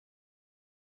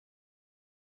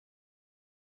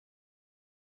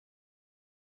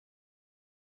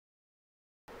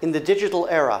In the digital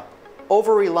era,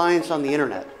 over-reliance on the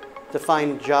internet to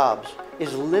find jobs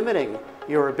is limiting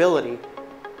your ability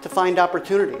to find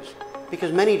opportunities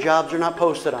because many jobs are not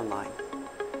posted online.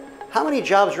 How many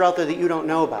jobs are out there that you don't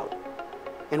know about?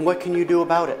 And what can you do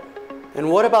about it? And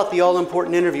what about the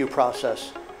all-important interview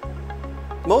process?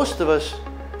 Most of us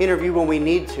interview when we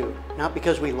need to, not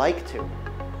because we like to.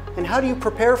 And how do you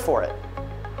prepare for it?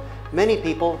 Many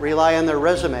people rely on their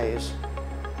resumes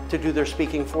to do their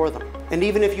speaking for them. And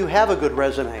even if you have a good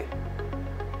resume,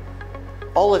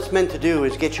 all it's meant to do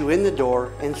is get you in the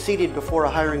door and seated before a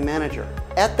hiring manager.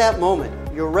 At that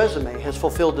moment, your resume has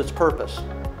fulfilled its purpose.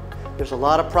 There's a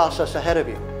lot of process ahead of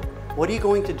you. What are you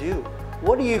going to do?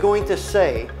 What are you going to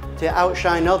say to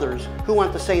outshine others who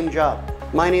want the same job?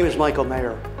 My name is Michael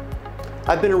Mayher.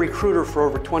 I've been a recruiter for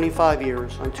over 25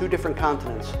 years on 2 different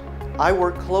continents. I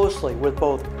work closely with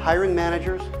both hiring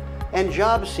managers and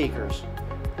job seekers,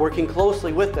 working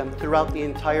closely with them throughout the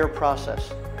entire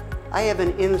process. I have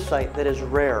an insight that is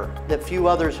rare, that few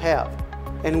others have.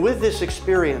 And with this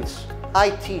experience,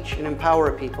 I teach and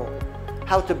empower people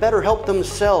how to better help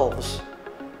themselves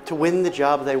to win the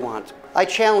job they want. I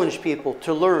challenge people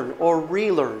to learn or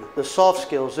relearn the soft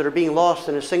skills that are being lost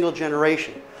in a single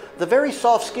generation, the very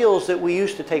soft skills that we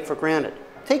used to take for granted.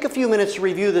 Take a few minutes to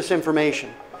review this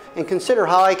information and consider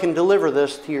how I can deliver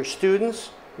this to your students,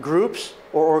 groups,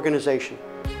 or organization.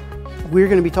 We're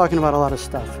going to be talking about a lot of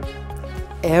stuff.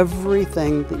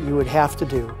 Everything that you would have to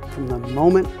do from the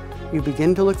moment you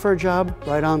begin to look for a job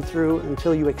right on through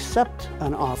until you accept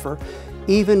an offer,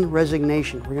 even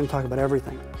resignation. We're going to talk about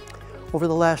everything. Over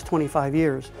the last 25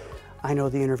 years, I know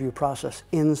the interview process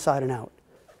inside and out.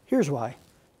 Here's why.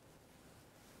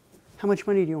 How much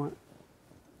money do you want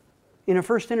in a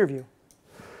first interview?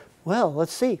 Well,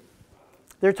 let's see.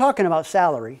 They're talking about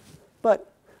salary,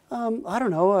 but I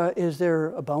don't know, is there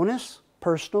a bonus?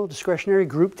 Personal, discretionary,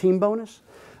 group, team bonus?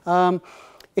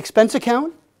 Expense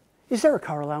account? Is there a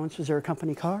car allowance? Is there a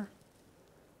company car?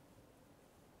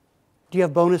 Do you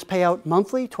have bonus payout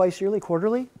monthly, twice yearly,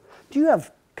 quarterly? Do you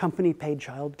have company paid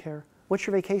childcare? What's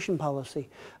your vacation policy?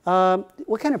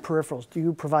 What kind of peripherals? Do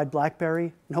you provide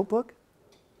BlackBerry notebook?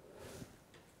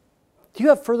 Do you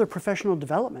have further professional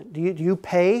development? Do you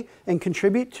pay and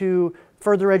contribute to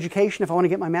further education if I want to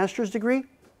get my master's degree?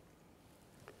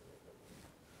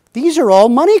 These are all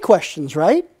money questions,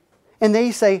 right? And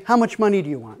they say, how much money do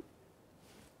you want?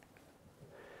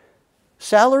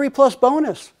 Salary plus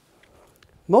bonus.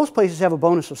 Most places have a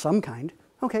bonus of some kind.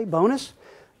 Okay, bonus.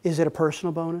 Is it a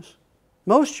personal bonus?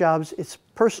 Most jobs, it's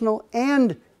personal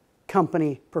and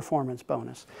company performance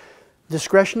bonus.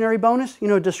 Discretionary bonus, you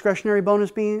know what discretionary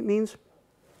bonus means?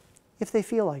 If they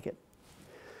feel like it.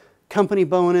 Company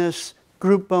bonus,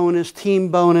 group bonus, team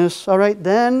bonus, all right,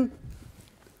 then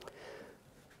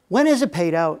when is it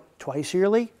paid out? Twice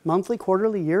yearly, monthly,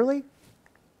 quarterly, yearly?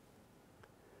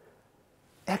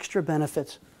 Extra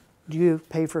benefits. Do you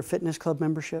pay for a fitness club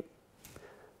membership?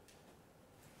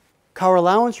 Car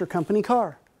allowance or company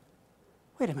car?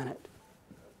 Wait a minute.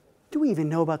 Do we even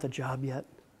know about the job yet?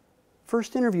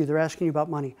 First interview, they're asking you about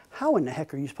money. How in the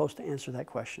heck are you supposed to answer that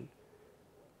question?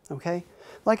 Okay?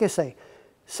 Like I say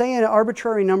an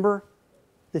arbitrary number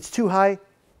that's too high,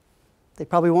 they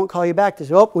probably won't call you back to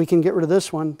say, oh, we can get rid of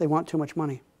this one. They want too much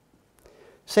money.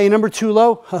 Say a number too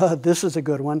low, this is a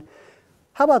good one.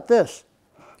 How about this?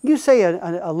 You say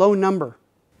a low number.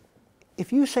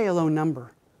 If you say a low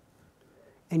number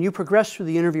and you progress through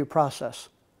the interview process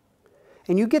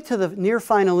and you get to the near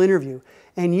final interview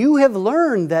and you have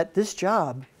learned that this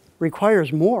job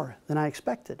requires more than I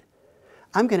expected,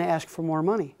 I'm going to ask for more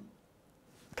money.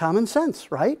 Common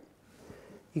sense, right?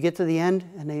 You get to the end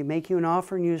and they make you an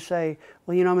offer and you say,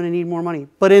 well, you know, I'm going to need more money.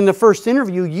 But in the first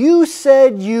interview, you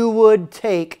said you would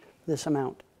take this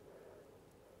amount.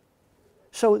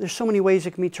 So there's so many ways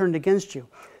it can be turned against you.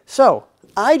 So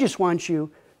I just want you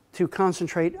to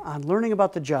concentrate on learning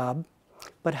about the job,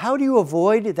 but how do you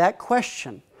avoid that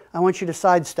question? I want you to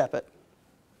sidestep it.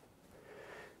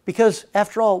 Because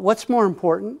after all, what's more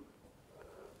important?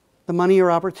 The money or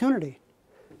opportunity?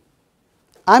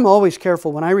 I'm always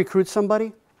careful when I recruit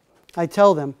somebody. I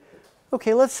tell them,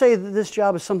 okay, let's say that this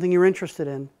job is something you're interested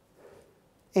in,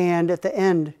 and at the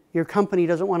end, your company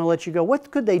doesn't want to let you go. What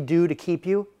could they do to keep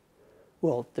you?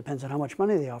 Well, it depends on how much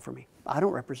money they offer me. I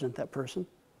don't represent that person.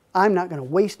 I'm not going to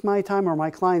waste my time or my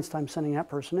client's time sending that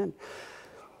person in.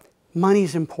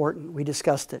 Money's important. We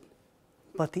discussed it.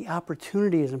 But the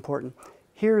opportunity is important.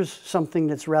 Here's something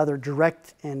that's rather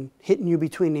direct and hitting you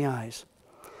between the eyes.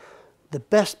 The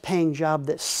best paying job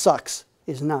that sucks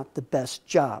is not the best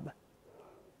job.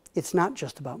 It's not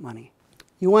just about money.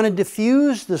 You want to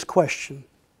diffuse this question,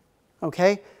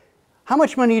 okay? How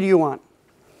much money do you want?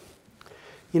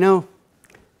 You know,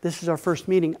 this is our first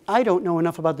meeting. I don't know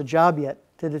enough about the job yet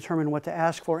to determine what to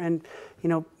ask for. And, you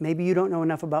know, maybe you don't know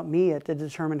enough about me yet to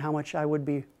determine how much I would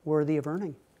be worthy of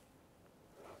earning.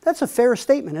 That's a fair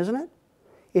statement, isn't it?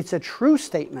 It's a true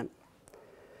statement.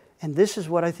 And this is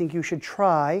what I think you should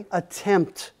try,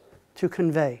 attempt to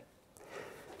convey.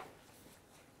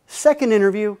 Second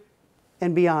interview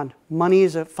and beyond. Money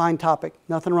is a fine topic.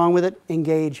 Nothing wrong with it.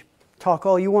 Engage. Talk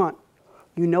all you want.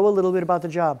 You know a little bit about the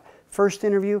job. First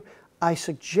interview, I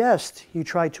suggest you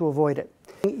try to avoid it.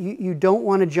 You don't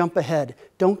want to jump ahead.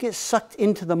 Don't get sucked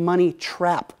into the money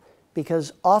trap,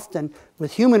 because often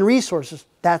with human resources,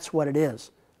 that's what it is.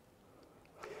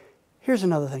 Here's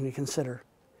another thing to consider.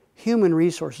 Human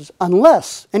resources,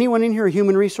 unless anyone in here a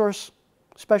human resource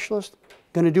specialist,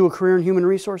 going to do a career in human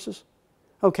resources?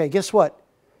 Okay, guess what?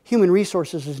 Human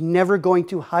resources is never going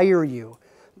to hire you.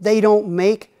 They don't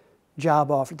make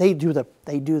job offers. They do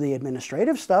the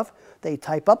administrative stuff. They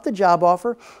type up the job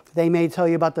offer. They may tell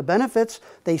you about the benefits.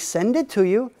 They send it to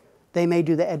you. They may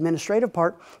do the administrative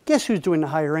part. Guess who's doing the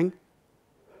hiring?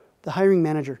 The hiring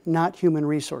manager, not human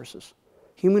resources.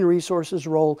 Human resources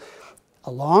role,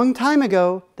 a long time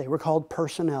ago, they were called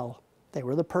personnel. They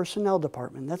were the personnel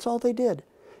department. That's all they did.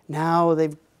 Now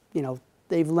they've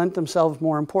lent themselves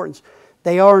more importance.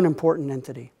 They are an important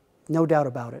entity, no doubt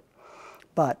about it.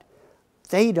 But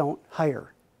they don't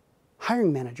hire.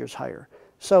 Hiring managers hire.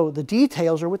 So the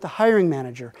details are with the hiring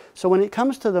manager. So when it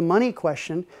comes to the money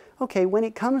question, okay, when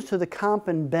it comes to the comp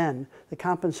and ben, the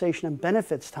compensation and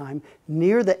benefits time,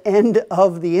 near the end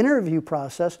of the interview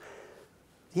process,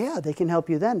 yeah, they can help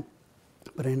you then.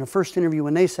 But in a first interview,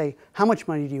 when they say, how much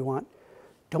money do you want?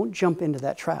 Don't jump into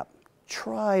that trap.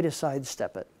 Try to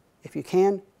sidestep it. If you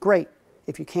can, great.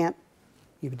 If you can't,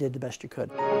 you did the best you could.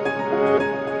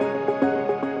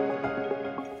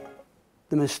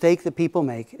 The mistake that people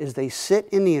make is they sit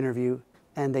in the interview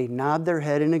and they nod their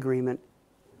head in agreement.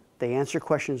 They answer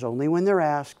questions only when they're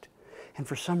asked. And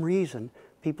for some reason,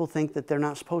 people think that they're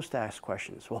not supposed to ask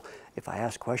questions. Well, if I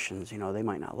ask questions, you know, they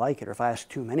might not like it. Or if I ask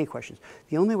too many questions.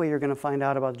 The only way you're going to find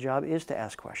out about the job is to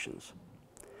ask questions.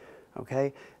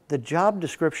 Okay? The job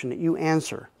description that you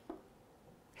answer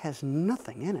has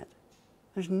nothing in it.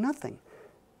 There's nothing.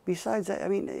 Besides that, I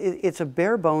mean, it's a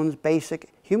bare bones, basic,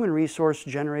 human resource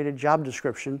generated job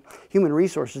description. Human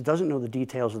resources doesn't know the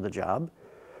details of the job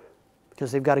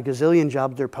because they've got a gazillion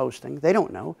jobs they're posting. They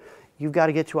don't know. You've got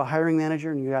to get to a hiring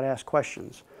manager and you've got to ask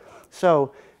questions.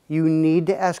 So you need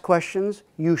to ask questions.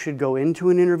 You should go into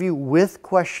an interview with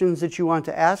questions that you want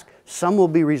to ask. Some will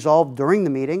be resolved during the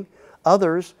meeting.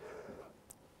 Others,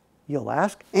 you'll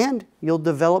ask and you'll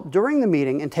develop during the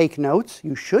meeting and take notes.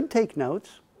 You should take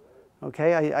notes.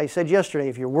 Okay, I said yesterday,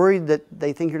 if you're worried that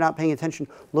they think you're not paying attention,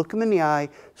 look them in the eye,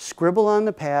 scribble on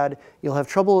the pad. You'll have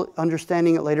trouble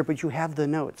understanding it later, but you have the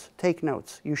notes. Take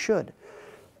notes. You should.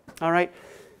 All right,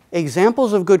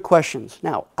 examples of good questions.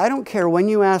 Now, I don't care when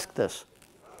you ask this.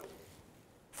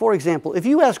 For example, if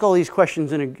you ask all these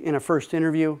questions in a first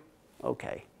interview,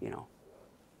 okay, you know,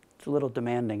 it's a little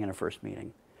demanding in a first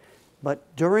meeting.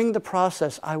 But during the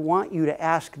process, I want you to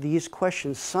ask these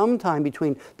questions sometime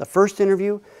between the first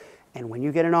interview and when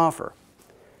you get an offer.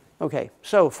 Okay,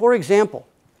 so for example,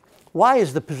 why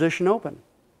is the position open?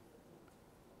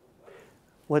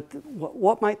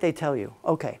 What might they tell you?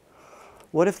 Okay,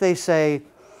 what if they say,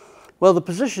 well, the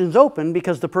position's open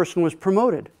because the person was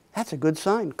promoted? That's a good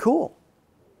sign. Cool.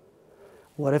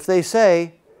 What if they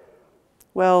say,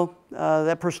 well,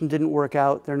 that person didn't work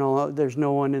out. There's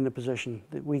no one in the position.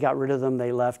 We got rid of them.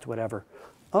 They left, whatever.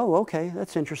 Oh, okay,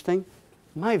 that's interesting.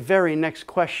 My very next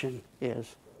question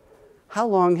is, how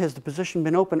long has the position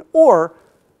been open? Or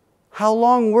how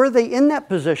long were they in that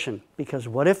position? Because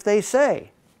what if they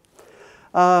say,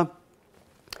 well,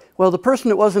 the person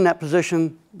that was in that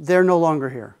position, they're no longer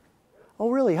here. Oh,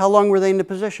 really? How long were they in the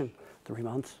position? 3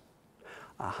 months.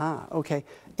 Aha, okay.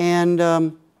 And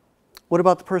what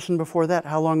about the person before that?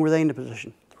 How long were they in the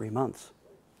position? 3 months.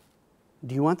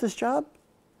 Do you want this job?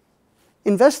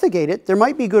 Investigate it. There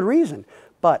might be good reason.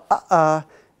 But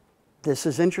this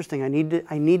is interesting. I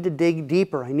need to dig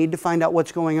deeper. I need to find out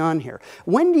what's going on here.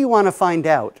 When do you want to find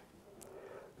out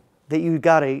that you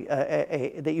got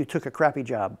that you took a crappy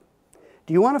job?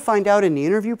 Do you want to find out in the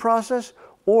interview process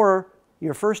or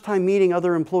your first time meeting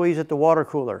other employees at the water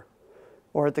cooler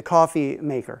or at the coffee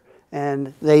maker?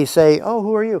 And they say, oh,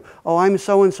 who are you? Oh, I'm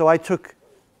so-and-so. I took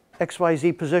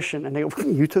XYZ position. And they go,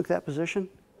 you took that position?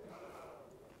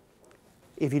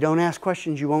 If you don't ask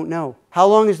questions, you won't know. How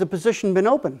long has the position been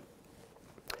open?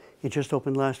 It just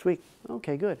opened last week.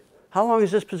 Okay, good. How long has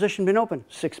this position been open?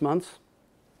 6 months.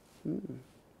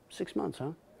 6 months,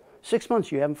 huh? 6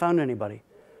 months, you haven't found anybody.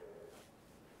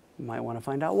 You might want to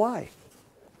find out why.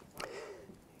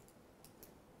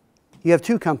 You have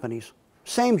two companies,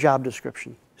 same job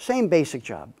description, same basic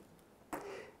job.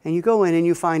 And you go in and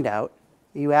you find out,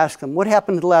 you ask them, what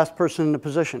happened to the last person in the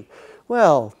position?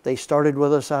 Well, they started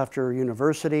with us after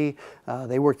university,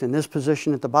 they worked in this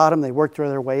position at the bottom, they worked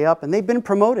their way up, and they've been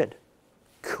promoted.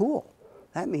 Cool.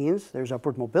 That means there's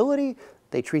upward mobility,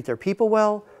 they treat their people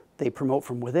well, they promote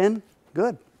from within.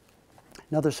 Good.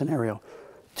 Another scenario.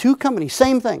 Two companies,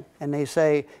 same thing. And I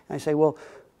say, well,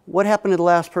 what happened to the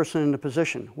last person in the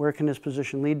position? Where can this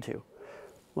position lead to?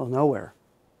 Well, nowhere.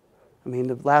 I mean,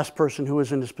 the last person who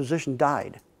was in this position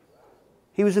died.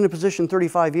 He was in a position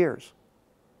 35 years.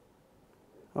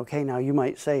 Okay, now you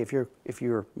might say, if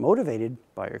you're motivated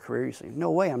by your career, you say,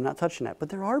 no way, I'm not touching that. But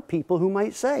there are people who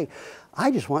might say,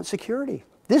 I just want security.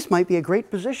 This might be a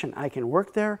great position. I can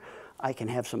work there. I can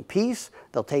have some peace.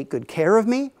 They'll take good care of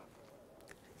me.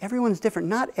 Everyone's different.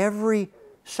 Not every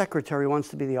secretary wants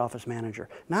to be the office manager.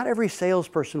 Not every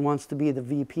salesperson wants to be the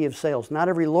VP of sales. Not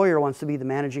every lawyer wants to be the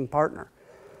managing partner.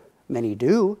 Many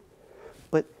do,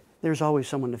 but there's always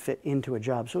someone to fit into a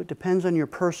job. So it depends on your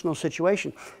personal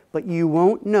situation. But you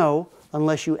won't know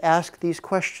unless you ask these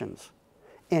questions.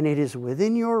 And it is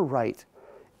within your right,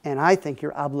 and I think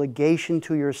your obligation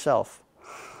to yourself.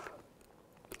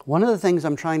 One of the things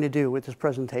I'm trying to do with this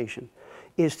presentation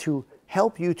is to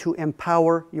help you to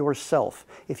empower yourself.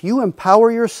 If you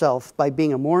empower yourself by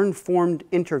being a more informed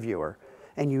interviewer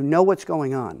and you know what's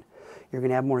going on, you're going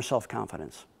to have more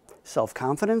self-confidence.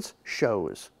 Self-confidence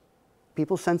shows.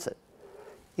 People sense it.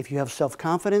 If you have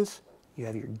self-confidence, you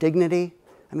have your dignity.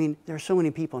 I mean, there are so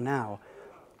many people now.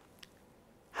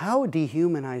 How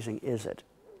dehumanizing is it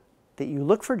that you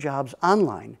look for jobs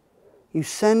online, you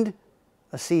send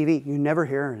a CV, you never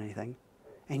hear anything,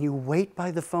 and you wait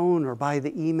by the phone or by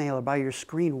the email or by your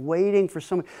screen waiting for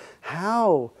someone?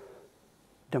 How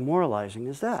demoralizing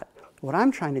is that? What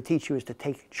I'm trying to teach you is to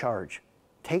take charge.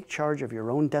 Take charge of your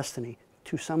own destiny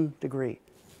to some degree.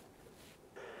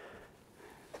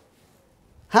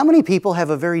 How many people have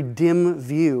a very dim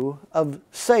view of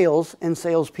sales and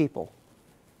salespeople?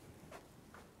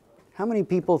 How many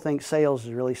people think sales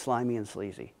is really slimy and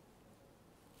sleazy?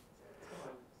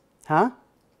 Huh?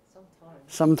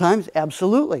 Sometimes,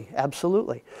 absolutely,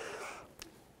 absolutely.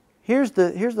 Here's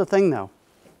the thing though.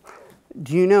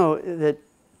 Do you know that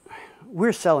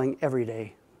we're selling every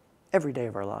day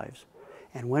of our lives?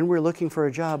 And when we're looking for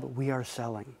a job, we are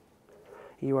selling.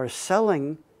 You are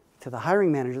selling to the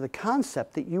hiring manager the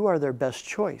concept that you are their best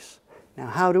choice. Now,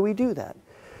 how do we do that?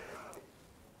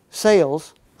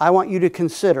 Sales, I want you to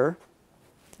consider,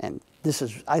 and this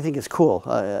is, I think it's cool,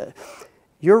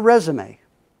 your resume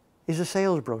is a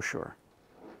sales brochure.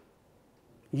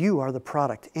 You are the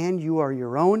product, and you are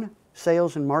your own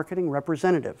sales and marketing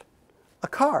representative. A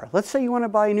car, let's say you want to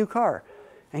buy a new car,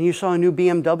 and you saw a new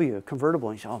BMW convertible,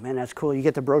 and you say, oh man, that's cool. You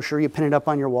get the brochure, you pin it up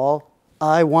on your wall.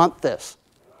 I want this.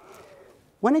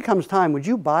 When it comes time, would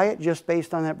you buy it just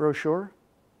based on that brochure?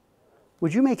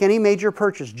 Would you make any major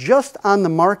purchase just on the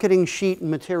marketing sheet and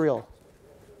material?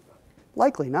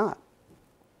 Likely not.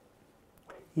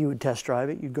 You would test drive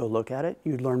it, you'd go look at it,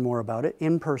 you'd learn more about it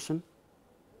in person.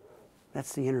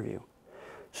 That's the interview.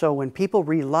 So when people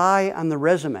rely on the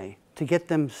resume to get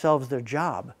themselves their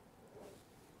job,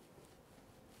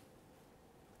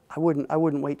 I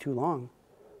wouldn't wait too long.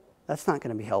 That's not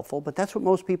going to be helpful, but that's what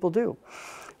most people do.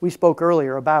 We spoke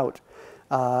earlier about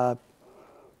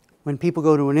when people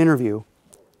go to an interview,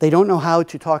 they don't know how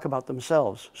to talk about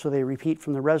themselves, so they repeat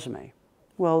from the resume.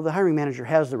 Well, the hiring manager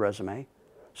has the resume,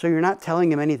 so you're not telling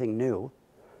them anything new.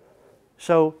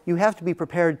 So you have to be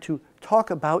prepared to talk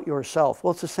about yourself.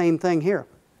 Well, it's the same thing here.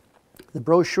 The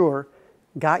brochure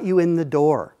got you in the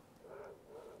door,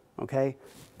 okay?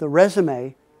 The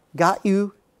resume got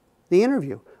you the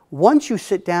interview. Once you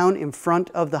sit down in front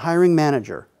of the hiring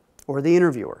manager or the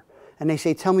interviewer and they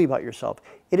say, tell me about yourself,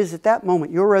 it is at that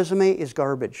moment your resume is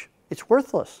garbage. It's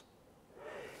worthless.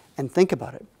 And think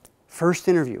about it. First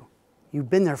interview, you've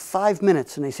been there 5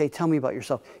 minutes and they say, tell me about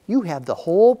yourself. You have the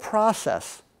whole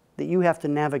process that you have to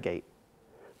navigate.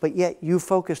 But yet you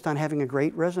focused on having a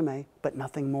great resume, but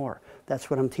nothing more. That's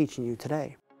what I'm teaching you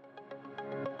today.